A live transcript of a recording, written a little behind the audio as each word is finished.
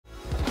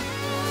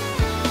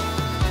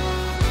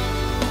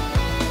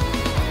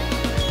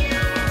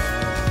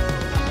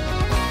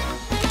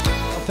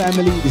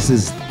family. This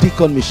is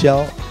Deacon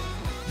Michelle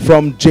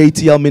from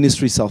JTL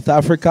Ministry South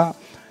Africa,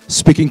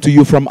 speaking to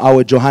you from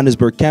our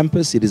Johannesburg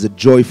campus. It is a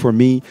joy for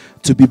me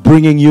to be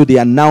bringing you the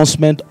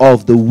announcement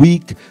of the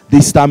week,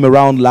 this time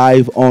around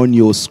live on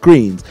your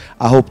screens.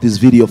 I hope this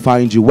video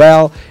finds you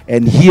well,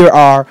 and here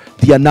are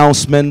the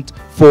announcement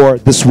for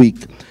this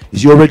week.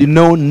 As you already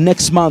know,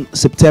 next month,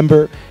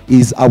 September,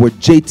 is our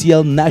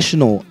JTL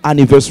National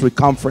Anniversary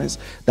Conference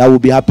that will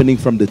be happening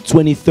from the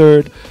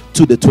 23rd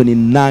to the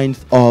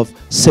 29th of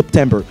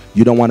September.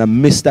 You don't want to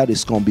miss that.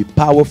 It's going to be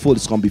powerful.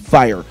 It's going to be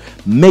fire.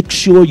 Make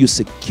sure you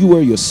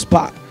secure your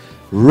spot.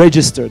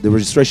 Register. The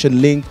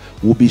registration link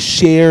will be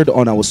shared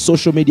on our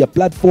social media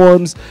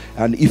platforms,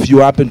 and if you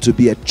happen to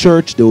be at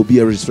church, there will be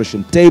a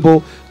registration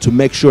table to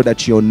make sure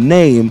that your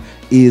name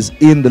is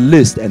in the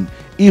list. And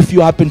if you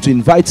happen to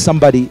invite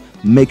somebody,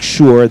 make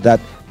sure that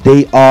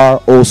they are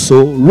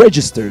also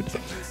registered.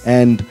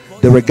 And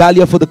the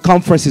regalia for the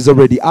conference is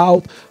already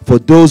out. For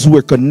those who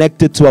are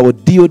connected to our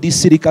DOD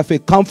City Cafe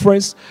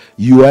conference,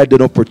 you had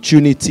an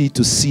opportunity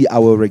to see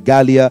our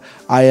regalia.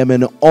 I am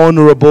an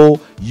honorable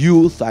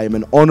youth. I am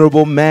an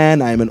honorable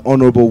man. I am an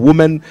honorable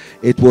woman.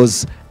 It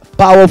was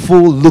powerful,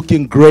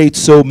 looking great.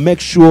 So make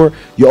sure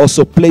you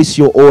also place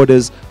your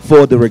orders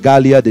for the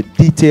regalia. The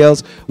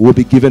details will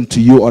be given to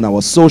you on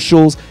our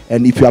socials,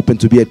 and if you happen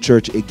to be at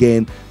church,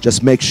 again,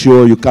 just make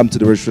sure you come to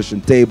the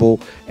registration table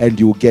and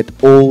you will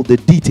get all the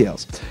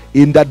details.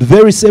 In that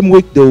very same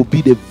week, there will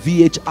be the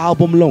VH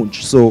album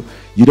launch, so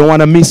you don't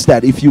want to miss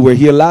that. If you were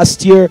here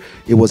last year,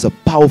 it was a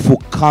powerful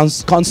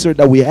concert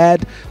that we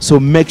had, so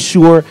make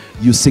sure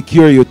you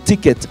secure your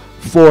ticket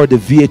for the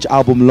VH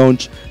album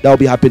launch. That will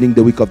be happening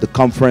the week of the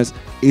conference.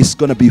 It's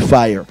gonna be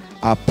fire,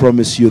 I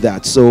promise you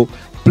that. So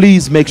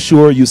please make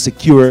sure you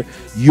secure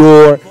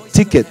your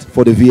ticket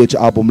for the VH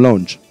album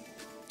launch.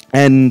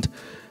 And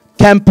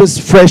Campus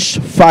Fresh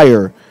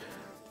Fire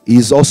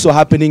is also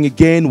happening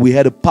again. We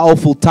had a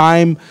powerful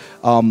time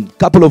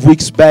couple of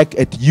weeks back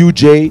at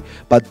UJ,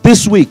 but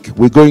this week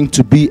we're going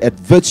to be at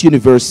Wits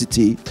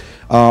University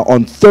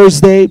on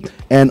Thursday,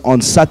 and on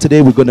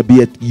Saturday we're going to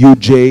be at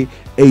UJ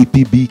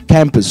APB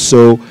campus.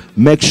 So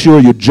make sure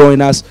you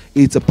join us.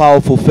 It's a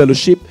powerful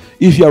fellowship.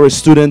 If you are a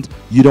student,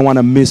 you don't want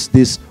to miss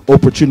this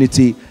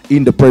opportunity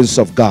in the presence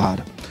of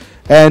God.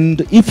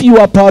 And if you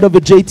are part of a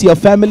JTL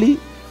family,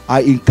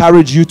 I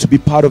encourage you to be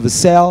part of a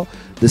cell.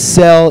 The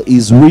cell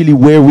is really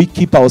where we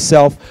keep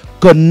ourselves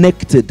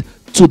connected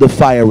to the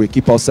fire. We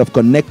keep ourselves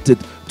connected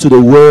to the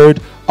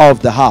word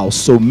of the house.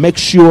 So make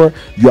sure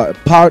you are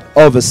part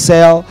of a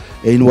cell.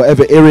 In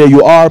whatever area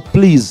you are,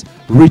 please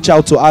reach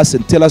out to us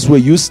and tell us where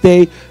you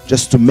stay,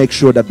 just to make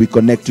sure that we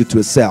connect you to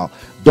a cell.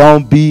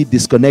 Don't be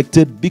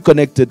disconnected. Be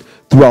connected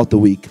throughout the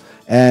week.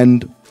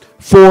 And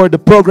for the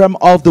program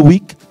of the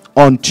week,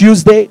 on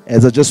Tuesday,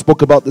 as I just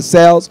spoke about the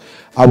cells,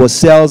 our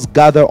cells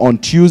gather on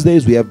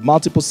Tuesdays. We have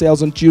multiple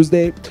cells on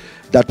Tuesday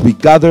that we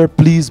gather.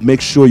 Please make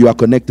sure you are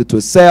connected to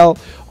a cell.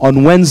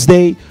 On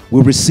Wednesday,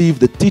 we receive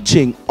the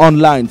teaching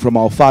online from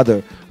our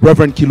Father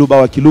Reverend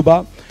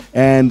Kiluba,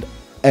 and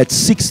at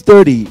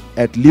 6:30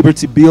 at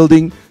Liberty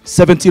Building,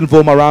 17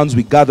 Wolmarans,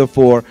 we gather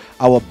for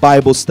our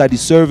Bible study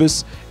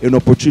service, an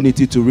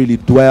opportunity to really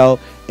dwell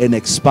and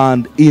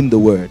expand in the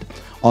Word.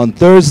 On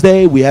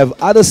Thursday, we have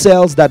other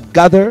cells that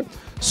gather,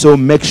 so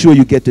make sure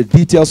you get the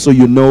details so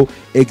you know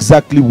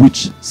exactly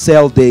which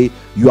cell day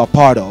you are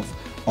part of.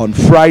 On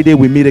Friday,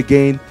 we meet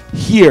again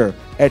here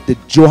at the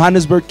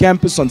Johannesburg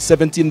Campus on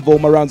 17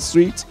 Wolmarans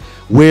Street,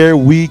 where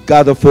we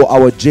gather for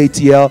our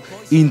JTL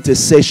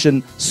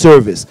Intercession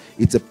service.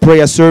 It's a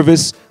prayer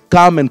service.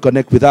 Come and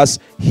connect with us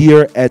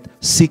here at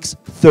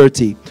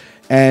 6:30.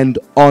 And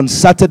on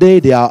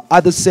Saturday, there are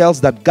other cells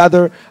that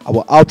gather.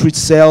 Our outreach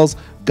cells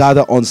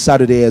gather on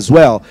Saturday as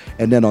well.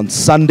 And then on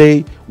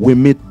Sunday, we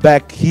meet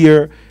back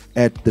here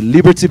at the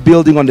Liberty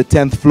Building on the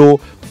 10th floor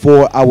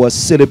for our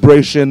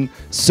celebration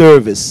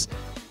service.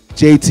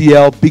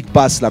 JTL Big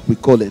Bus, like we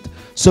call it.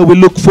 So we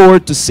look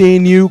forward to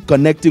seeing you,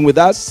 connecting with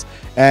us.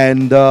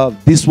 And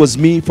this was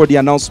me for the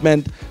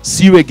announcement.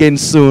 See you again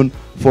soon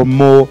for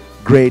more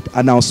great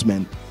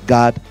announcement.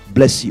 God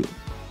bless you.